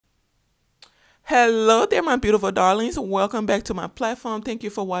Hello there, my beautiful darlings. Welcome back to my platform. Thank you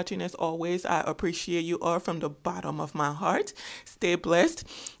for watching as always. I appreciate you all from the bottom of my heart. Stay blessed.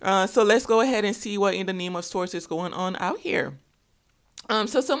 So let's go ahead and see what in the name of source is going on out here.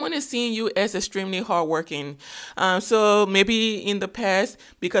 So someone is seeing you as extremely hardworking. So maybe in the past,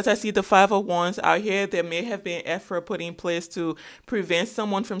 because I see the Five of Wands out here, there may have been effort put in place to prevent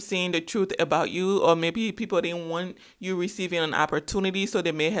someone from seeing the truth about you, or maybe people didn't want you receiving an opportunity, so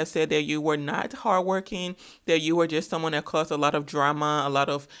they may have said that you were not hardworking, that you were just someone that caused a lot of drama, a lot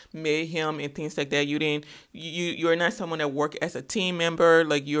of mayhem, and things like that. You're not someone that worked as a team member,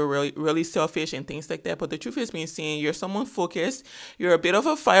 like you're really selfish and things like that. But the truth is being seen. You're someone focused. You're a bit of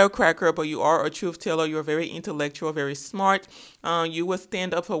a firecracker, but you are a truth teller. You're very intellectual, very smart. You will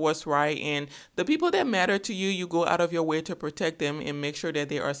stand up for what's right, and the people that matter to you, you go out of your way to protect them and make sure that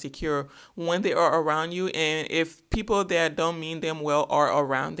they are secure when they are around you. And if people that don't mean them well are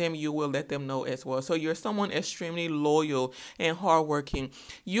around them, you will let them know as well. So you're someone extremely loyal and hardworking.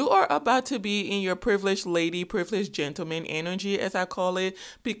 You are about to be in your privileged lady, privileged gentleman energy, as I call it,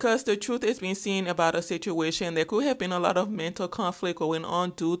 because the truth is being seen about a situation. There could have been a lot of mental conflict going on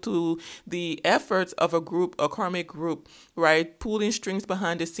due to the efforts of a group, a karmic group, right? Pulling strings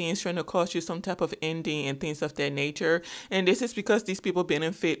behind the scenes, trying to cause you some type of ending and things of that nature. And this is because these people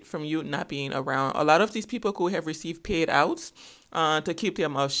benefit from you not being around. A lot of these people could have received paid outs to keep their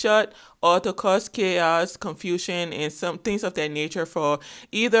mouth shut, or to cause chaos, confusion, and some things of that nature for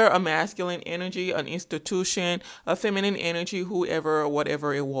either a masculine energy, an institution, a feminine energy, whoever,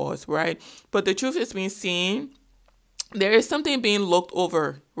 whatever it was, right? But the truth is being seen. There is something being looked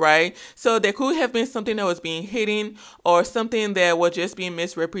over, right? So there could have been something that was being hidden, or something that was just being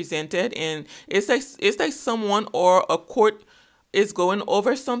misrepresented, and it's like someone or a court is going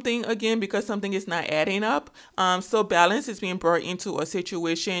over something again because something is not adding up. So balance is being brought into a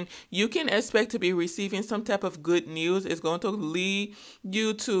situation. You can expect to be receiving some type of good news. It's going to lead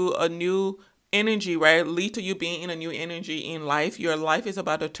you to a new energy, right? Lead to you being in a new energy in life. Your life is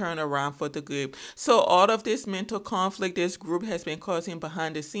about to turn around for the good. So all of this mental conflict this group has been causing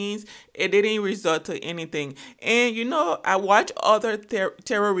behind the scenes, it didn't result to anything. And I watch other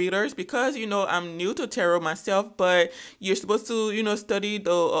tarot readers because I'm new to tarot myself, but you're supposed to study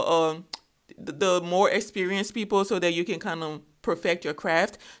the more experienced people so that you can kind of perfect your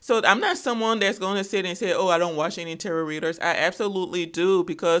craft. So I'm not someone that's going to sit and say, oh, I don't watch any tarot readers. I absolutely do,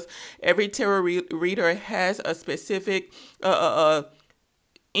 because every tarot reader has a specific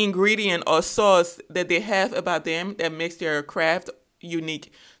ingredient or sauce that they have about them that makes their craft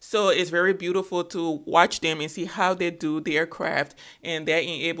unique. So it's very beautiful to watch them and see how they do their craft, and that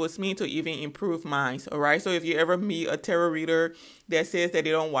enables me to even improve mine. All right. So if you ever meet a tarot reader that says that they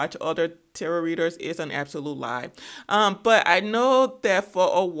don't watch other tarot readers, it's an absolute lie. But I know that for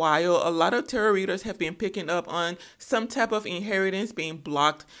a while, a lot of tarot readers have been picking up on some type of inheritance being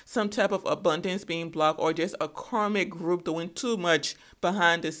blocked, some type of abundance being blocked, or just a karmic group doing too much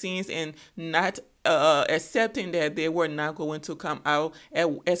behind the scenes and not accepting that they were not going to come out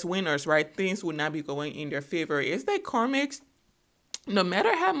as winners, right? Things would not be going in their favor. It's like karmics, no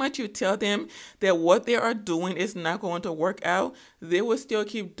matter how much you tell them that what they are doing is not going to work out, they will still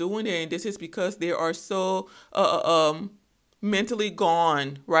keep doing it. And this is because they are so mentally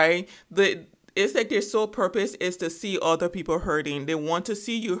gone, right? It's like their sole purpose is to see other people hurting. They want to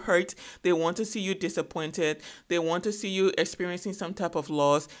see you hurt. They want to see you disappointed. They want to see you experiencing some type of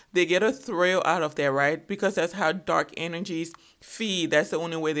loss. They get a thrill out of that, right? Because that's how dark energies feed. That's the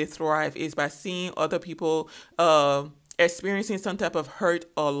only way they thrive, is by seeing other people experiencing some type of hurt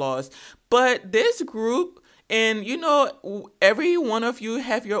or loss. But this group, and every one of you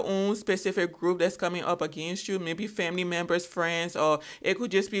have your own specific group that's coming up against you, maybe family members, friends, or it could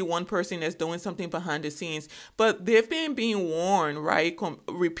just be one person that's doing something behind the scenes. But they've been being warned, right,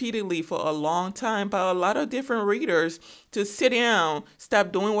 repeatedly for a long time by a lot of different readers to sit down,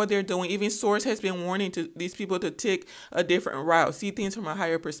 stop doing what they're doing. Even Source has been warning to these people to take a different route, see things from a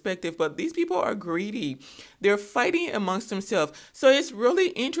higher perspective. But these people are greedy. They're fighting amongst themselves. So it's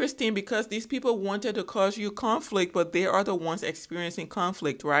really interesting because these people wanted to cause you conflict, but they are the ones experiencing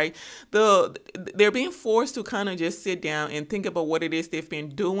conflict, right? They're being forced to kind of just sit down and think about what it is they've been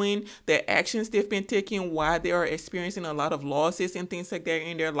doing, the actions they've been taking, why they are experiencing a lot of losses and things like that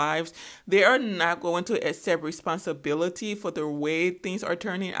in their lives. They are not going to accept responsibility for the way things are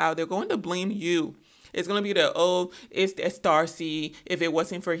turning out. They're going to blame you. It's going to be it's Darcy. If it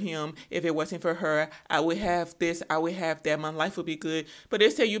wasn't for him, if it wasn't for her, I would have this, I would have that. My life would be good. But they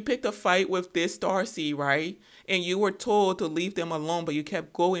say you picked a fight with this Darcy, right? And you were told to leave them alone, but you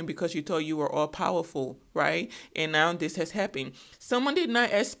kept going because you thought you were all powerful. right? And now this has happened. Someone did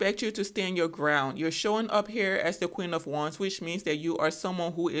not expect you to stand your ground. You're showing up here as the Queen of Wands, which means that you are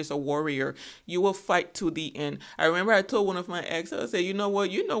someone who is a warrior. You will fight to the end. I remember I told one of my exes, I said, you know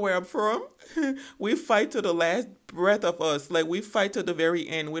what? You know where I'm from. We fight to the last breath of us. Like, we fight to the very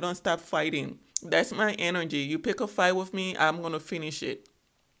end. We don't stop fighting. That's my energy. You pick a fight with me, I'm going to finish it.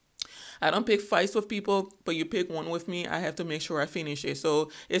 I don't pick fights with people, but you pick one with me, I have to make sure I finish it. So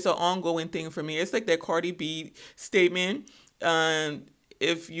it's an ongoing thing for me. It's like that Cardi B statement.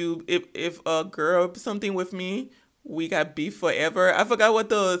 If a girl something with me, we got beef forever. I forgot what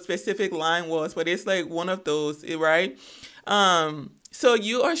the specific line was, but it's like one of those, right? So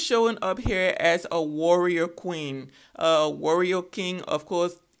you are showing up here as a warrior queen, a warrior king. Of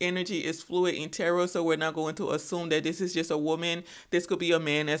course, energy is fluid in tarot, so we're not going to assume that this is just a woman. This could be a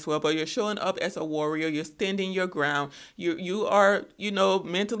man as well, but you're showing up as a warrior. You're standing your ground. You are,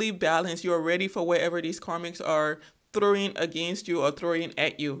 mentally balanced. You're ready for wherever these karmics are throwing against you or throwing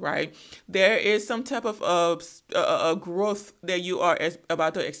at you, right? There is some type of growth that you are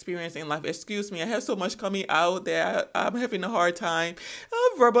about to experience in life. Excuse me, I have so much coming out that I'm having a hard time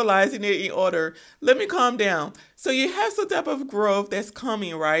verbalizing it in order. Let me calm down. So you have some type of growth that's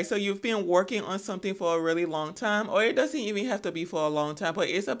coming, right? So you've been working on something for a really long time, or it doesn't even have to be for a long time, but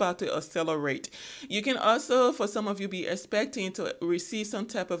it's about to accelerate. You can also, for some of you, be expecting to receive some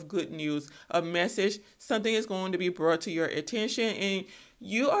type of good news, a message, something is going to be brought to your attention, and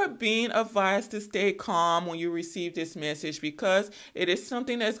you are being advised to stay calm when you receive this message because it is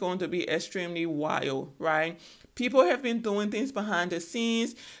something that's going to be extremely wild, right? People have been doing things behind the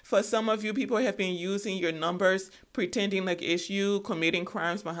scenes. For some of you, people have been using your numbers, pretending like it's you, committing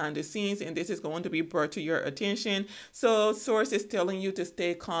crimes behind the scenes, and this is going to be brought to your attention. So source is telling you to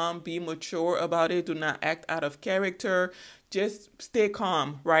stay calm, be mature about it, do not act out of character. Just stay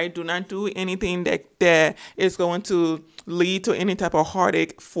calm, right? Do not do anything that is going to lead to any type of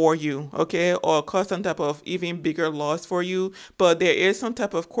heartache for you, okay? Or cause some type of even bigger loss for you. But there is some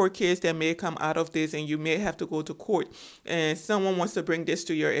type of court case that may come out of this, and you may have to go to court. And someone wants to bring this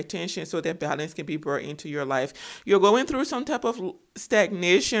to your attention so that balance can be brought into your life. You're going through some type of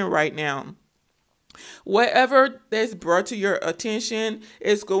stagnation right now. Whatever that's brought to your attention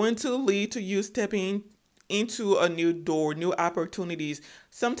is going to lead to you stepping into a new door, new opportunities,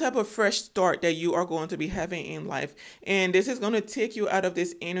 some type of fresh start that you are going to be having in life. And this is going to take you out of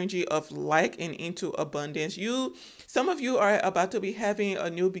this energy of lack and into abundance. Some of you are about to be having a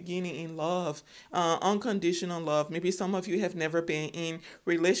new beginning in love, unconditional love. Maybe some of you have never been in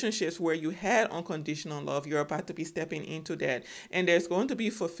relationships where you had unconditional love. You're about to be stepping into that. And there's going to be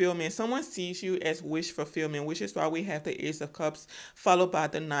fulfillment. Someone sees you as wish fulfillment, which is why we have the Ace of Cups followed by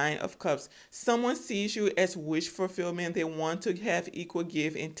the Nine of Cups. Someone sees you as wish fulfillment. They want to have equal give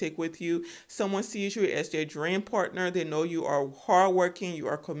and take with you. Someone sees you as their dream partner. They know you are hardworking, you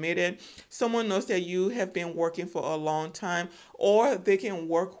are committed. Someone knows that you have been working for a long time, or they can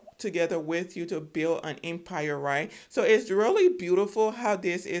work together with you to build an empire, right? So it's really beautiful how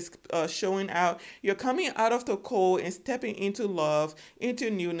this is showing out. You're coming out of the cold and stepping into love,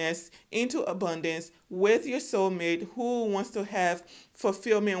 into newness, into abundance with your soulmate who wants to have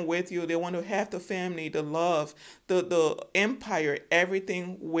fulfillment with you. They want to have the family, the love, the empire,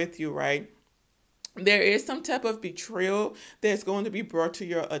 everything with you, right? There is some type of betrayal that's going to be brought to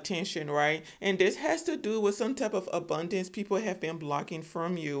your attention, right? And this has to do with some type of abundance people have been blocking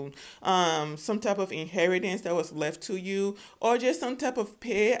from you, some type of inheritance that was left to you, or just some type of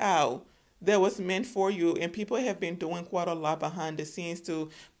payout that was meant for you, and people have been doing quite a lot behind the scenes to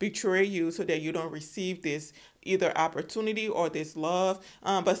betray you so that you don't receive this either opportunity or this love,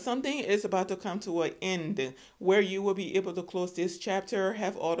 but something is about to come to an end where you will be able to close this chapter,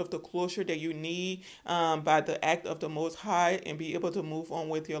 have all of the closure that you need by the act of the Most High, and be able to move on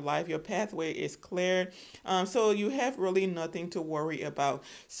with your life. Your pathway is cleared, so you have really nothing to worry about.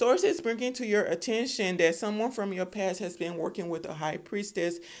 Sources bringing to your attention that someone from your past has been working with a high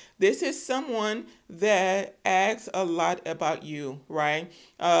priestess. This is someone that asks a lot about you, right?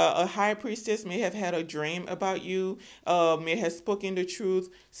 A high priestess may have had a dream about you, may have spoken the truth,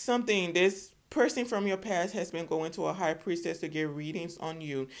 something. This person from your past has been going to a high priestess to get readings on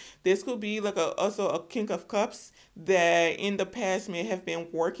you. This could be like also a King of Cups that in the past may have been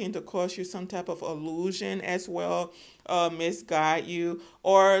working to cause you some type of illusion as well, misguide you,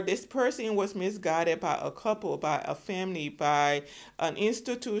 or this person was misguided by a couple, by a family, by an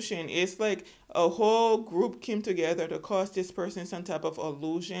institution. It's like a whole group came together to cause this person some type of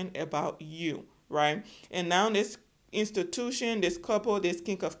illusion about you, right? And now this institution, this couple, this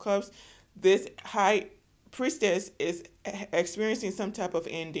King of Cups, this high Priestess is experiencing some type of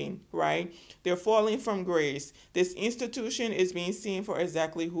ending, right? They're falling from grace. This institution is being seen for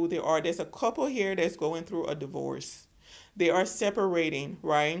exactly who they are. There's a couple here that's going through a divorce. They are separating,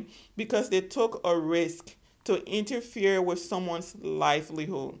 right? Because they took a risk to interfere with someone's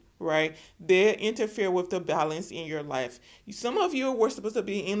livelihood, right? They interfere with the balance in your life. Some of you were supposed to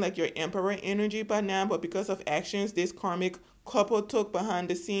be in like your emperor energy by now, but because of actions this karmic couple took behind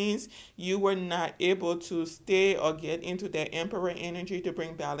the scenes, you were not able to stay or get into that emperor energy to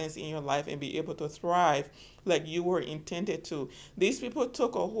bring balance in your life and be able to thrive like you were intended to. These people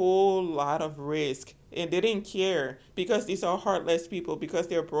took a whole lot of risk and they didn't care because these are heartless people. Because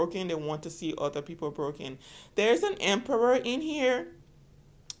they're broken, they want to see other people broken. There's an emperor in here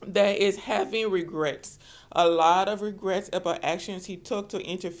that is having regrets, a lot of regrets about actions he took to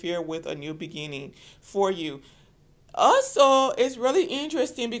interfere with a new beginning for you. Also, it's really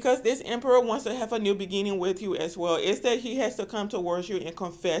interesting because this emperor wants to have a new beginning with you as well. It's that he has to come towards you and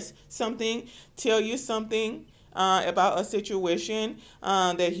confess something, tell you something about a situation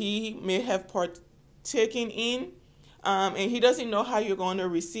that he may have partaken in. And he doesn't know how you're going to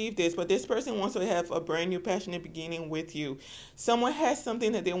receive this, but this person wants to have a brand new passionate beginning with you. Someone has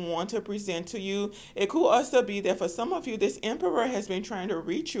something that they want to present to you. It could also be that for some of you, this emperor has been trying to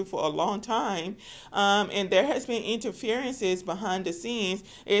reach you for a long time, and there has been interferences behind the scenes.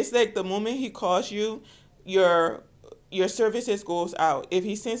 It's like the moment he calls you, your services goes out. If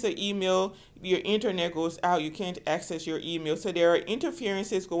he sends an email, your internet goes out. You can't access your email. So there are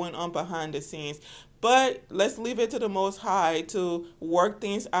interferences going on behind the scenes. But let's leave it to the Most High to work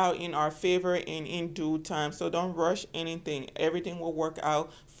things out in our favor and in due time. So don't rush anything. Everything will work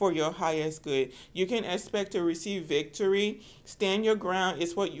out for your highest good. You can expect to receive victory. Stand your ground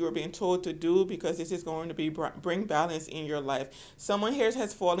is what you are being told to do, because this is going to be bring balance in your life. Someone here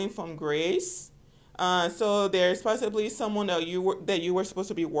has fallen from grace. So there's possibly someone that you were supposed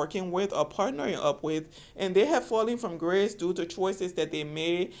to be working with or partnering up with, and they have fallen from grace due to choices that they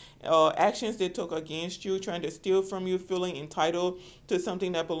made, actions they took against you, trying to steal from you, feeling entitled to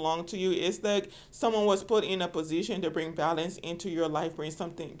something that belonged to you. It's like someone was put in a position to bring balance into your life,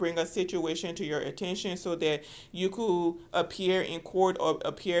 bring a situation to your attention so that you could appear in court or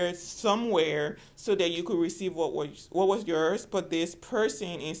appear somewhere so that you could receive what was yours. But this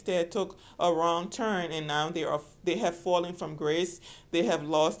person instead took a wrong turn, and now they have fallen from grace. They have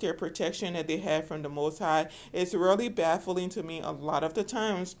lost their protection that they had from the Most High. It's really baffling to me a lot of the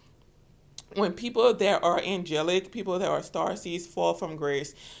times when people that are angelic, people that are star seeds, fall from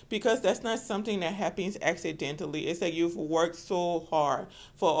grace, because that's not something that happens accidentally. It's that you've worked so hard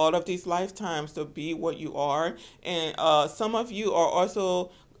for all of these lifetimes to be what you are. And some of you are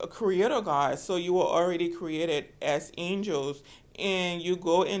also creator gods, so you were already created as angels, and you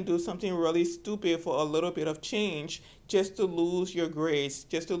go and do something really stupid for a little bit of change just to lose your grace,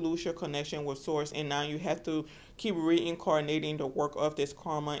 just to lose your connection with source, and now you have to keep reincarnating the work of this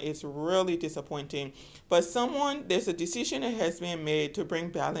karma. It's really disappointing. But there's a decision that has been made to bring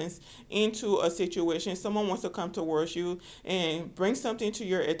balance into a situation. Someone wants to come towards you and bring something to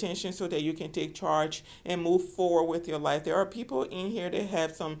your attention so that you can take charge and move forward with your life. There are people in here that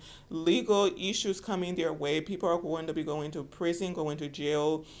have some legal issues coming their way. People are going to be going to prison, going to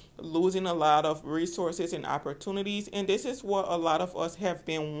jail, losing a lot of resources and opportunities. And this is what a lot of us have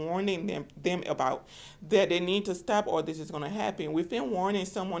been warning them about, that they need to stop or this is going to happen. We've been warning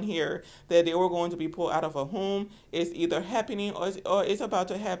someone here that they were going to be pulled out of a home. It's either happening or it's about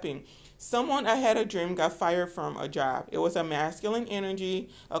to happen. Someone, I had a dream, got fired from a job. It was a masculine energy.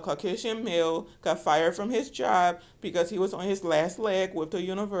 A Caucasian male got fired from his job because he was on his last leg with the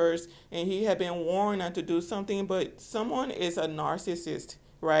universe, and he had been warned not to do something. But someone is a narcissist,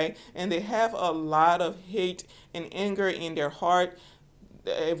 right? And they have a lot of hate and anger in their heart,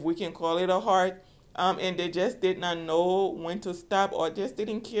 if we can call it a heart. And they just did not know when to stop, or just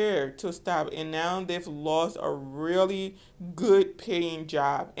didn't care to stop. And now they've lost a really good paying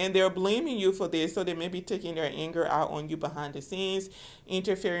job. And they're blaming you for this. So they may be taking their anger out on you behind the scenes,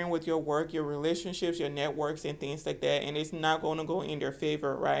 interfering with your work, your relationships, your networks, and things like that. And it's not going to go in their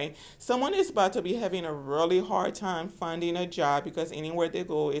favor, right? Someone is about to be having a really hard time finding a job, because anywhere they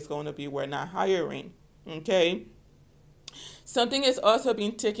go, it's going to be, we're not hiring. Okay? Something is also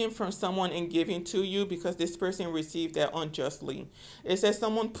being taken from someone and given to you because this person received that unjustly. It says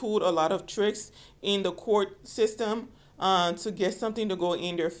someone pulled a lot of tricks in the court system to get something to go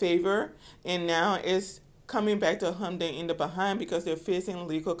in their favor, and now it's coming back to him them in the behind because they're facing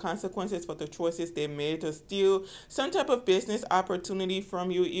legal consequences for the choices they made to steal some type of business opportunity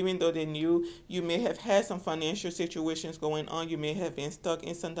from you, even though they knew you may have had some financial situations going on. You may have been stuck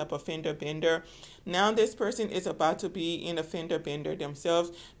in some type of fender bender. Now this person is about to be in a fender bender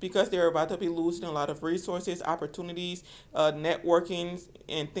themselves because they're about to be losing a lot of resources, opportunities, networking,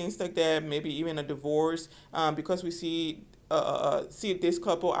 and things like that. Maybe even a divorce, because we see this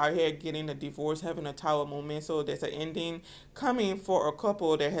couple out here getting a divorce, having a tower moment. So there's an ending coming for a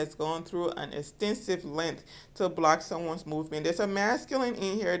couple that has gone through an extensive length to block someone's movement. There's a masculine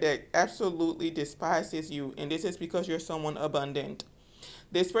in here that absolutely despises you, and this is because you're someone abundant.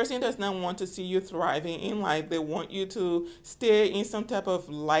 This person does not want to see you thriving in life. They want you to stay in some type of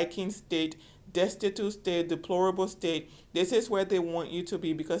liking state, destitute state, deplorable state. This is where they want you to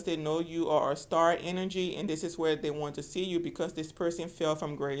be because they know you are a star energy, and this is where they want to see you because this person fell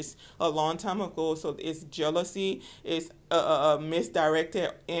from grace a long time ago. So it's jealousy, it's a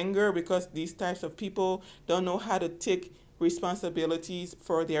misdirected anger because these types of people don't know how to take responsibilities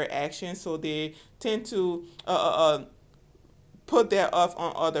for their actions. So they tend to put that off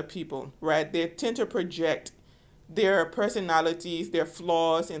on other people, right? They tend to project their personalities, their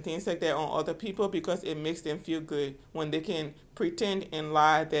flaws, and things like that on other people because it makes them feel good when they can pretend and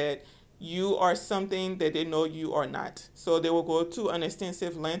lie that you are something that they know you are not. So they will go to an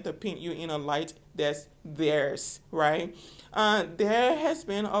extensive length to paint you in a light that's theirs, right? There has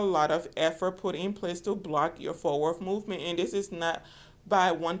been a lot of effort put in place to block your forward movement, and this is not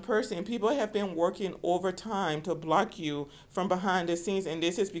by one person. People have been working overtime to block you from behind the scenes, and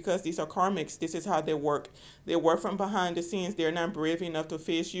this is because these are karmics. This is how they work. They work from behind the scenes. They're not brave enough to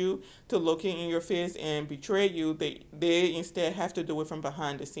face you, to look in your face and betray you. They instead have to do it from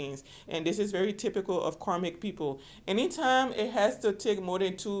behind the scenes, and this is very typical of karmic people. Anytime it has to take more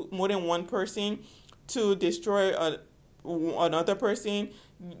than one person to destroy another person,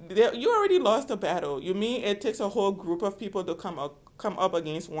 you already lost the battle. You mean it takes a whole group of people to come up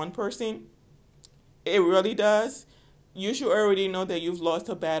against one person? It really does. You should already know that you've lost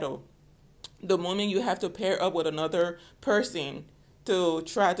a battle. The moment you have to pair up with another person to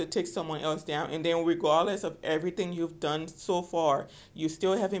try to take someone else down, and then regardless of everything you've done so far, you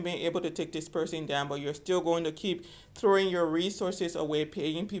still haven't been able to take this person down, but you're still going to keep throwing your resources away,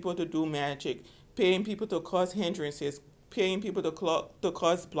 paying people to do magic, paying people to cause hindrances, paying people to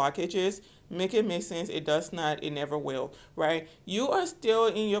cause blockages. Make it make sense? It does not. It never will, right? You are still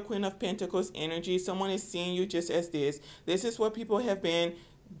in your Queen of Pentacles energy. Someone is seeing you just as this. This is what people have been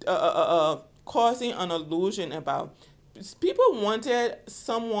causing an illusion about. People wanted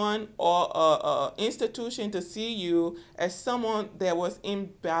someone or a institution to see you as someone that was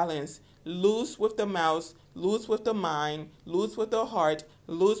imbalanced, loose with the mouth, loose with the mind, loose with the heart,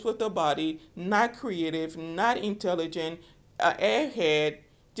 loose with the body, not creative, not intelligent, airhead,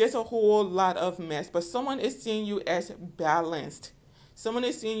 just a whole lot of mess. But someone is seeing you as balanced. Someone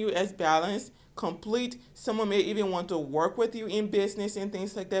is seeing you as balanced, complete. Someone may even want to work with you in business and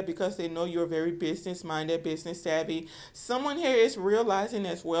things like that because they know you're very business minded, business savvy. Someone here is realizing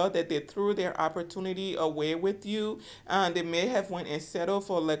as well that they threw their opportunity away with you. They may have went and settled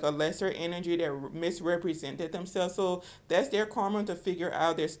for like a lesser energy that misrepresented themselves. So that's their karma to figure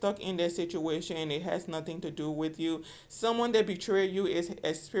out. They're stuck in that situation and it has nothing to do with you. Someone that betrayed you is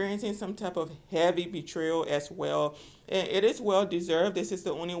experiencing some type of heavy betrayal as well. And it is well deserved. This is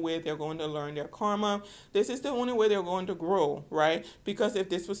the only way they're going to learn their karma. This is the only way they're going to grow, right? Because if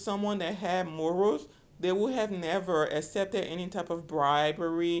this was someone that had morals, they would have never accepted any type of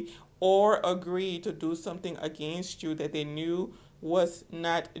bribery or agreed to do something against you that they knew was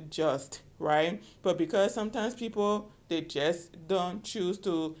not just, right? But because sometimes people, they just don't choose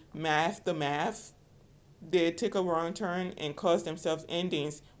to math the math, they take a wrong turn and cause themselves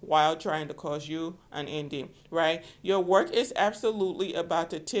endings while trying to cause you an ending, right? Your work is absolutely about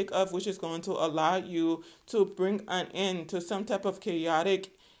to take off, which is going to allow you to bring an end to some type of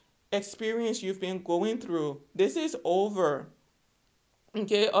chaotic experience you've been going through. This is over.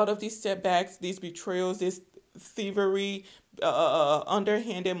 Okay, all of these setbacks, these betrayals, this thievery,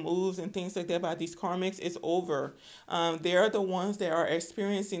 underhanded moves and things like that by these karmics is over. They are the ones that are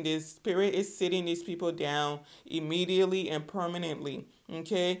experiencing this. Spirit is sitting these people down immediately and permanently.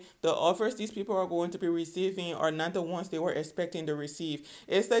 Okay, the offers these people are going to be receiving are not the ones they were expecting to receive.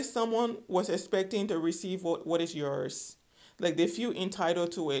 It's like someone was expecting to receive what is yours. Like they feel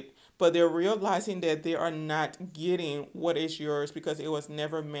entitled to it, but they're realizing that they are not getting what is yours because it was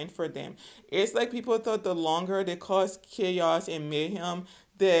never meant for them. It's like people thought the longer they caused chaos and mayhem,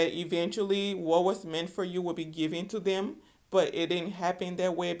 that eventually what was meant for you would be given to them, but it didn't happen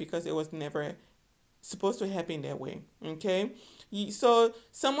that way because it was never supposed to happen that way. Okay, so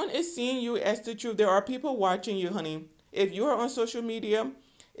someone is seeing you as the truth. There are people watching you, honey. If you are on social media,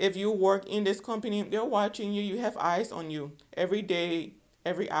 if you work in this company, they're watching you. You have eyes on you every day,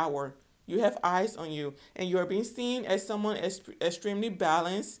 every hour. You have eyes on you, and you are being seen as someone extremely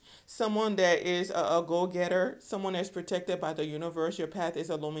balanced, someone that is a go getter, someone that's protected by the universe. Your path is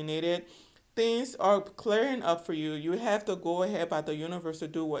illuminated. Things are clearing up for you. You have to go ahead by the universe to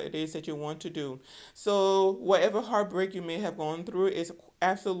do what it is that you want to do. So, whatever heartbreak you may have gone through is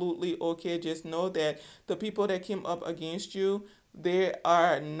absolutely okay. Just know that the people that came up against you, they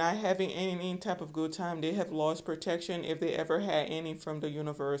are not having any type of good time. They have lost protection if they ever had any from the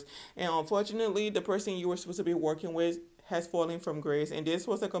universe. And unfortunately, the person you were supposed to be working with has fallen from grace. And this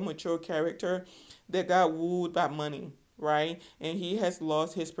was like a mature character that got wooed by money, right? And he has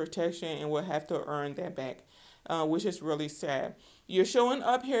lost his protection and will have to earn that back, which is really sad. You're showing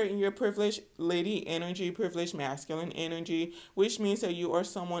up here in your privileged lady energy, privileged masculine energy, which means that you are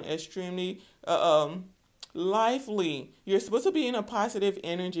someone extremely lively. You're supposed to be in a positive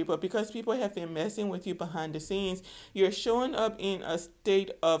energy, but because people have been messing with you behind the scenes, you're showing up in a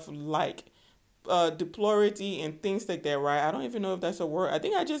state of like deplority and things like that, right? I don't even know if that's a word. I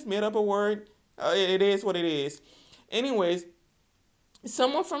think I just made up a word. It is what it is. Anyways,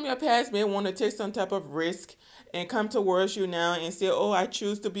 someone from your past may want to take some type of risk and come towards you now and say, "Oh, I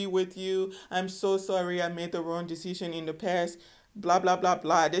choose to be with you. I'm so sorry I made the wrong decision in the past." Blah blah blah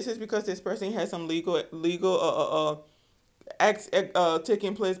blah. This is because this person has some legal acts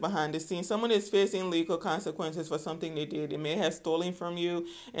taking place behind the scenes. Someone is facing legal consequences for something they did. They may have stolen from you,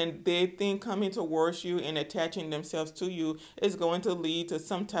 and they think coming towards you and attaching themselves to you is going to lead to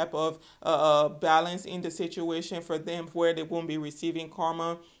some type of balance in the situation for them, where they won't be receiving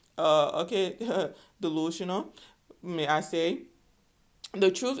karma. Okay, delusional, may I say. The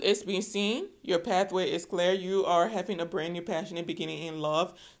truth is being seen. Your pathway is clear. You are having a brand new passionate beginning in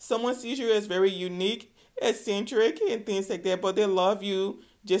love. Someone sees you as very unique, eccentric, and things like that, but they love you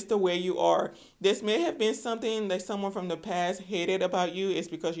just the way you are. This may have been something that someone from the past hated about you. It's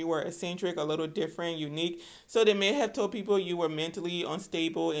because you were eccentric, a little different, unique. So they may have told people you were mentally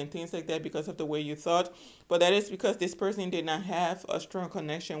unstable and things like that because of the way you thought. But that is because this person did not have a strong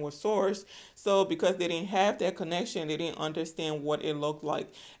connection with Source. So because they didn't have that connection, they didn't understand what it looked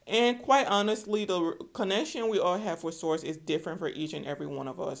like. And quite honestly, the connection we all have with Source is different for each and every one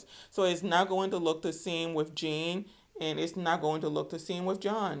of us. So it's not going to look the same with Jane, and it's not going to look the same with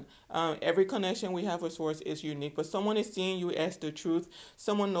John. Every connection we have with Source is unique, but someone is seeing you as the truth.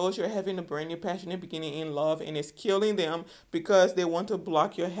 Someone knows you're having a brand new passionate beginning in love, and it's killing them because they want to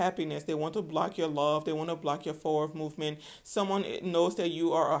block your happiness. They want to block your love. They want to block your forward movement. Someone knows that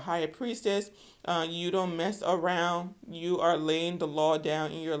you are a higher priestess. You don't mess around. You are laying the law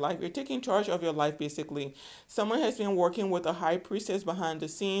down in your life. You're taking charge of your life, basically. Someone has been working with a high priestess behind the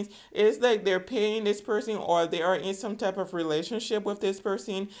scenes. It's like they're paying this person, or they are in some type of relationship with this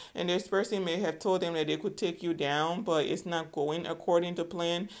person, and this person may have told them that they could take you down, but it's not going according to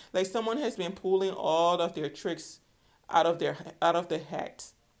plan. Like someone has been pulling all of their tricks out of the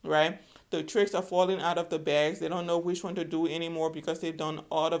hats, right? The tricks are falling out of the bags. They don't know which one to do anymore because they've done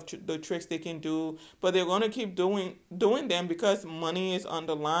all of the tricks they can do. But they're going to keep doing them because money is on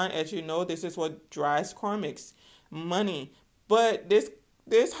the line. As you know, this is what drives karmics, money. But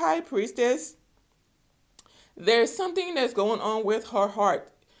this high priestess, there's something that's going on with her heart.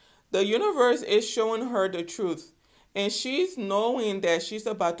 The universe is showing her the truth, and she's knowing that she's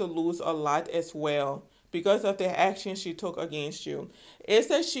about to lose a lot as well because of the action she took against you. It's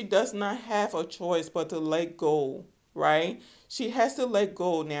that she does not have a choice but to let go, right? She has to let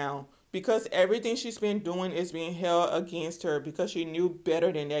go now because everything she's been doing is being held against her because she knew better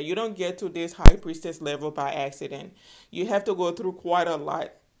than that. You don't get to this high priestess level by accident. You have to go through quite a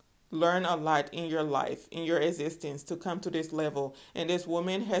lot, learn a lot in your life, in your existence to come to this level. And this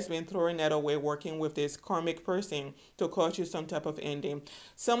woman has been throwing that away, working with this karmic person to cause you some type of ending.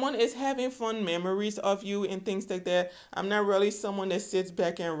 Someone is having fun memories of you and things like that. I'm not really someone that sits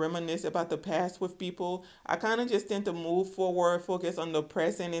back and reminisce about the past with people. I kind of just tend to move forward, focus on the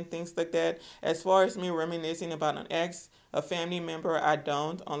present and things like that. As far as me reminiscing about an ex, a family member, I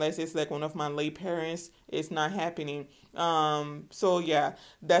don't, unless it's like one of my late parents. It's not happening. So yeah,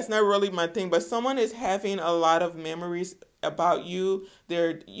 that's not really my thing, but someone is having a lot of memories about you.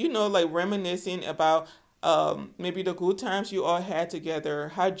 They're, like reminiscing about maybe the good times you all had together,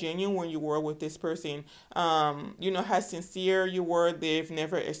 how genuine you were with this person, how sincere you were. They've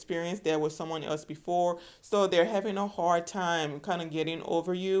never experienced that with someone else before. So they're having a hard time kind of getting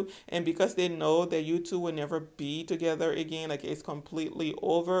over you. And because they know that you two will never be together again, like it's completely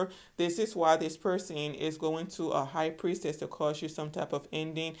over, this is why this person is going to a high priestess to cause you some type of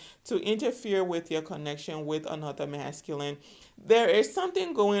ending, to interfere with your connection with another masculine. There is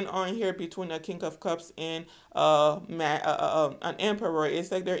something going on here between a King of Cups and an Emperor.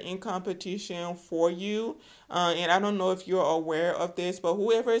 It's like they're in competition for you. And I don't know if you're aware of this, but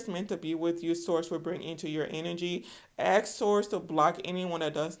whoever is meant to be with you, Source will bring into your energy. Ask Source to block anyone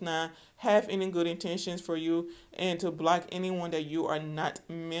that does not have any good intentions for you, and to block anyone that you are not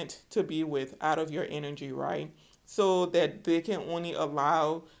meant to be with out of your energy, right? So that they can only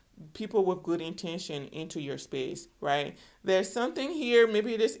allow people with good intention into your space, right? There's something here.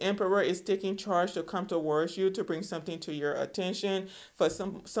 Maybe this emperor is taking charge to come towards you to bring something to your attention. For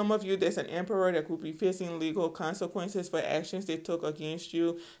some of you, there's an emperor that could be facing legal consequences for actions they took against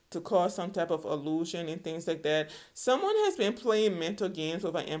you to cause some type of illusion and things like that. Someone has been playing mental games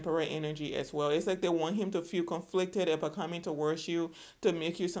with an emperor energy as well. It's like they want him to feel conflicted about coming towards you to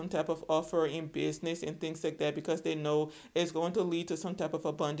make you some type of offer in business and things like that, because they know it's going to lead to some type of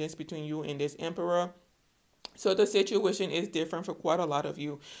abundance between you and this emperor. So the situation is different for quite a lot of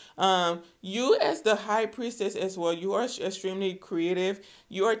you. You as the high priestess as well, you are extremely creative.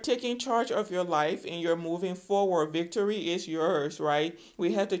 You are taking charge of your life and you're moving forward. Victory is yours, right?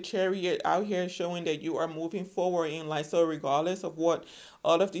 We have the chariot out here showing that you are moving forward in life. So regardless of what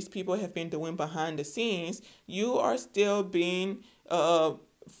all of these people have been doing behind the scenes, you are still being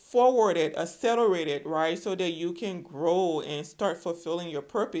forwarded, accelerated, right? So that you can grow and start fulfilling your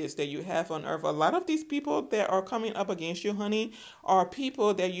purpose that you have on earth. A lot of these people that are coming up against you, honey, are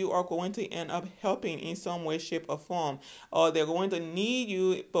people that you are going to end up helping in some way, shape, or form. Or they're going to need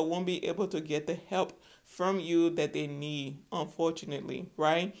you, but won't be able to get the help from you that they need, unfortunately,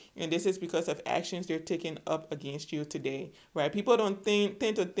 right? And this is because of actions they're taking up against you today, right? People don't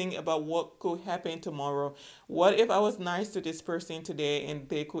tend to think about what could happen tomorrow. What if I was nice to this person today and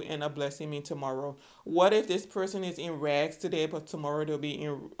they could end up blessing me tomorrow? What if this person is in rags today, but tomorrow they'll be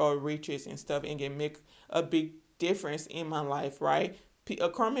in riches and stuff and can make a big difference in my life, right?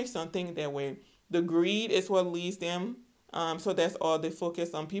 Karmics don't think that way. The greed is what leads them. So that's all they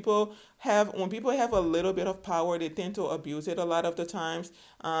focus on. When people have a little bit of power, they tend to abuse it a lot of the times,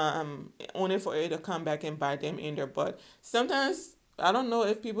 only for it to come back and bite them in their butt. Sometimes, I don't know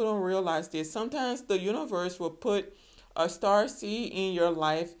if people don't realize this, sometimes the universe will put a star seed in your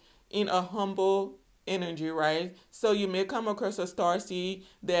life in a humble energy, right? So you may come across a star seed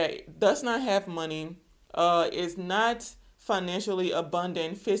that does not have money, is not financially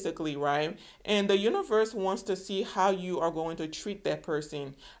abundant physically, right? And the universe wants to see how you are going to treat that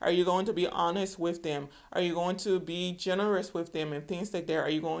person. Are you going to be honest with them? Are you going to be generous with them and things like that? Are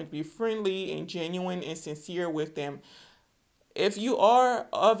you going to be friendly and genuine and sincere with them? If you are,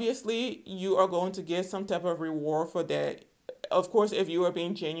 obviously, you are going to get some type of reward for that. Of course, if you are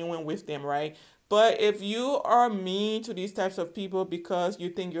being genuine with them, right? But if you are mean to these types of people because you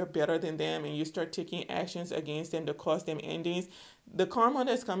think you're better than them and you start taking actions against them to cause them endings, the karma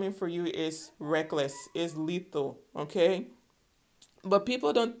that's coming for you is reckless, is lethal, okay? But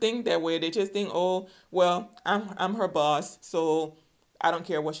people don't think that way. They just think, oh, well, I'm her boss, so I don't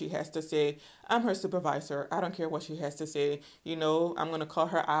care what she has to say. I'm her supervisor. I don't care what she has to say. I'm going to call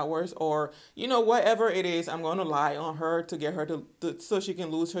her hours, or, whatever it is, I'm going to lie on her to get her so she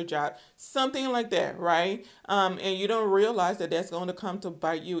can lose her job. Something like that, right? And you don't realize that that's going to come to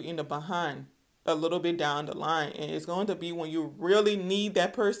bite you in the behind a little bit down the line. And it's going to be when you really need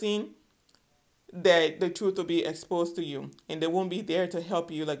that person that the truth will be exposed to you, and they won't be there to help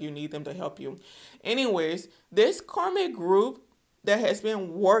you like you need them to help you. Anyways, this karmic group that has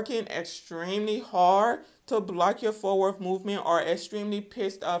been working extremely hard to block your forward movement are extremely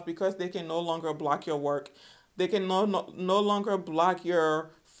pissed off because they can no longer block your work. They can no longer block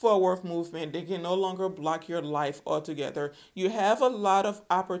your forward movement. They can no longer block your life altogether. You have a lot of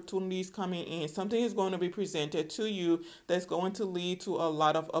opportunities coming in. Something is going to be presented to you that's going to lead to a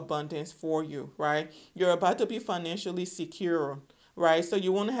lot of abundance for you, right? You're about to be financially secure, right? So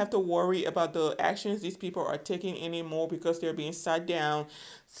you won't have to worry about the actions these people are taking anymore because they're being sat down.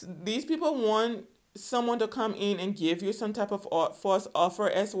 These people want someone to come in and give you some type of false offer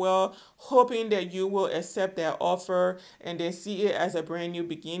as well, hoping that you will accept that offer and then see it as a brand new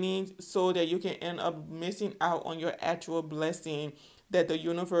beginning so that you can end up missing out on your actual blessing that the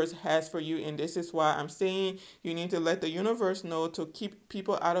universe has for you. And this is why I'm saying you need to let the universe know to keep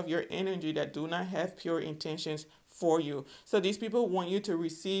people out of your energy that do not have pure intentions for you. So these people want you to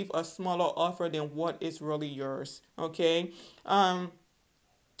receive a smaller offer than what is really yours. Okay.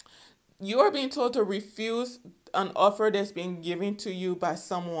 You are being told to refuse an offer that's being given to you by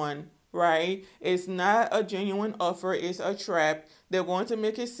someone, right? It's not a genuine offer, it's a trap. They're going to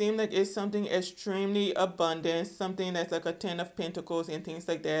make it seem like it's something extremely abundant, something that's like a 10 of pentacles and things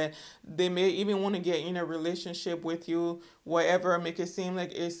like that. They may even want to get in a relationship with you, whatever, make it seem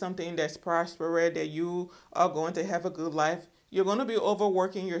like it's something that's prosperous, that you are going to have a good life. You're going to be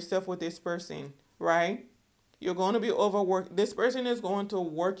overworking yourself with this person, right? You're going to be overworked. This person is going to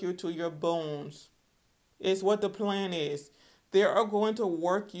work you to your bones. It's what the plan is. They are going to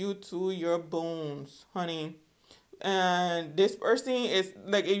work you to your bones, honey. And this person is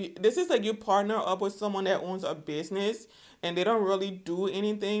like, this is like you partner up with someone that owns a business and they don't really do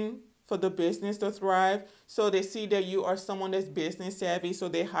anything for the business to thrive. So they see that you are someone that's business savvy, so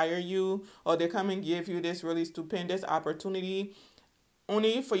they hire you or they come and give you this really stupendous opportunity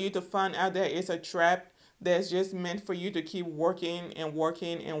only for you to find out that it's a trap that's just meant for you to keep working and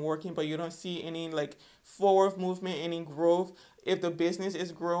working and working, but you don't see any like forward movement, any growth. If the business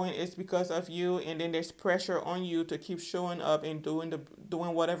is growing, it's because of you, and then there's pressure on you to keep showing up and doing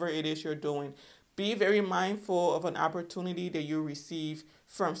whatever it is you're doing. Be very mindful of an opportunity that you receive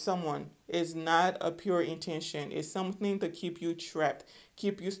from someone. It's not a pure intention. It's something to keep you trapped,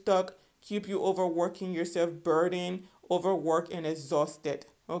 keep you stuck, keep you overworking yourself, burdened, overworked, and exhausted.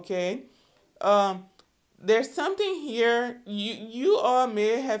 Okay? Um, there's something here, you all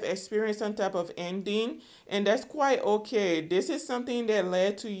may have experienced some type of ending, and that's quite okay. This is something that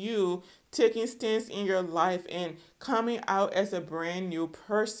led to you taking stance in your life and coming out as a brand new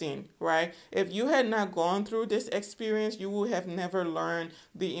person, right? If you had not gone through this experience, you would have never learned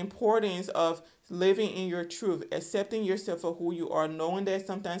the importance of living in your truth, accepting yourself for who you are, knowing that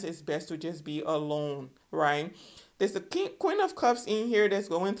sometimes it's best to just be alone, right? There's a Queen of Cups in here that's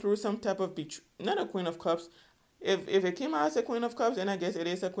going through some type of not a Queen of Cups. If it came out as a Queen of Cups, then I guess it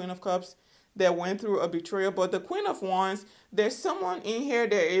is a Queen of Cups that went through a betrayal. But the Queen of Wands, there's someone in here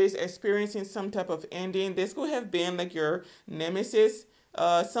that is experiencing some type of ending. This could have been like your nemesis,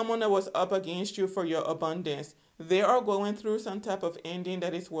 someone that was up against you for your abundance. They are going through some type of ending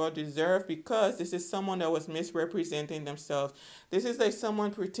that is well deserved because this is someone that was misrepresenting themselves. This is like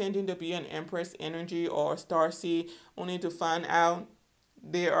someone pretending to be an Empress energy or Starseed, only to find out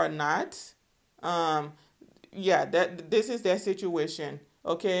they are not. Um, yeah, that this is that situation.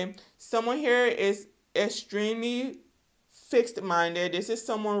 Okay, someone here is extremely fixed minded. This is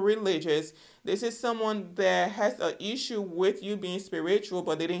someone religious. This is someone that has an issue with you being spiritual,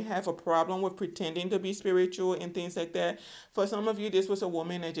 but they didn't have a problem with pretending to be spiritual and things like that. For some of you, this was a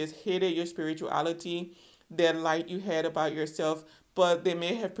woman that just hated your spirituality, that light you had about yourself, but they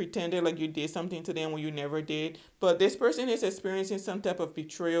may have pretended like you did something to them when you never did. But this person is experiencing some type of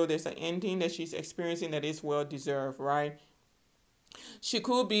betrayal. There's an ending that she's experiencing that is well deserved, right? She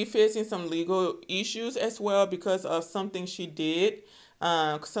could be facing some legal issues as well because of something she did,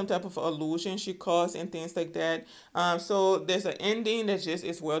 some type of illusion she caused and things like that. So there's an ending that just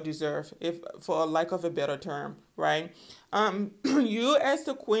is well deserved, if for a lack of a better term, right? You as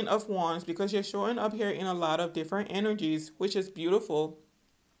the Queen of Wands, because you're showing up here in a lot of different energies, which is beautiful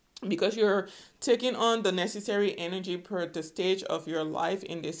because you're taking on the necessary energy per the stage of your life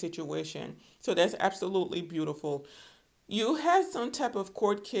in this situation. So that's absolutely beautiful. You have some type of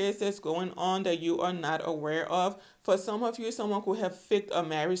court case that's going on that you are not aware of. For some of you, someone could have faked a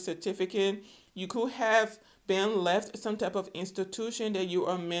marriage certificate. You could have been left some type of institution that you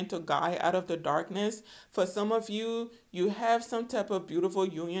are meant to guide out of the darkness. For some of you, you have some type of beautiful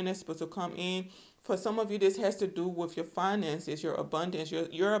union that's supposed to come in. For some of you, this has to do with your finances, your abundance.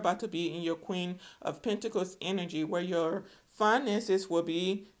 You're about to be in your Queen of Pentacles energy where your finances will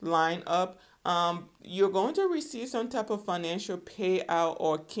be lined up. You're going to receive some type of financial payout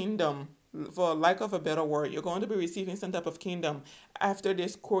or kingdom, for lack of a better word. You're going to be receiving some type of kingdom after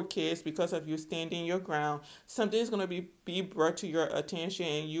this court case because of you standing your ground. Something is going to be brought to your attention,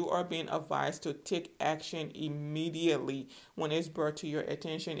 and you are being advised to take action immediately when it's brought to your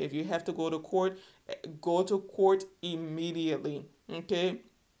attention. If you have to go to court immediately. Okay.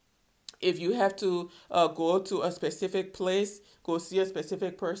 If you have to go to a specific place, go see a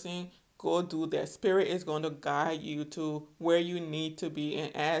specific person, go do that. Spirit is going to guide you to where you need to be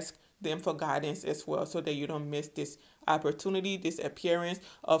and ask them for guidance as well, so that you don't miss this opportunity, this appearance.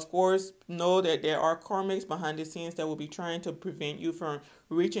 Of course, know that there are karmics behind the scenes that will be trying to prevent you from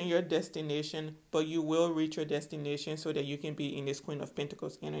reaching your destination, but you will reach your destination so that you can be in this Queen of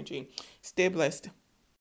Pentacles energy. Stay blessed.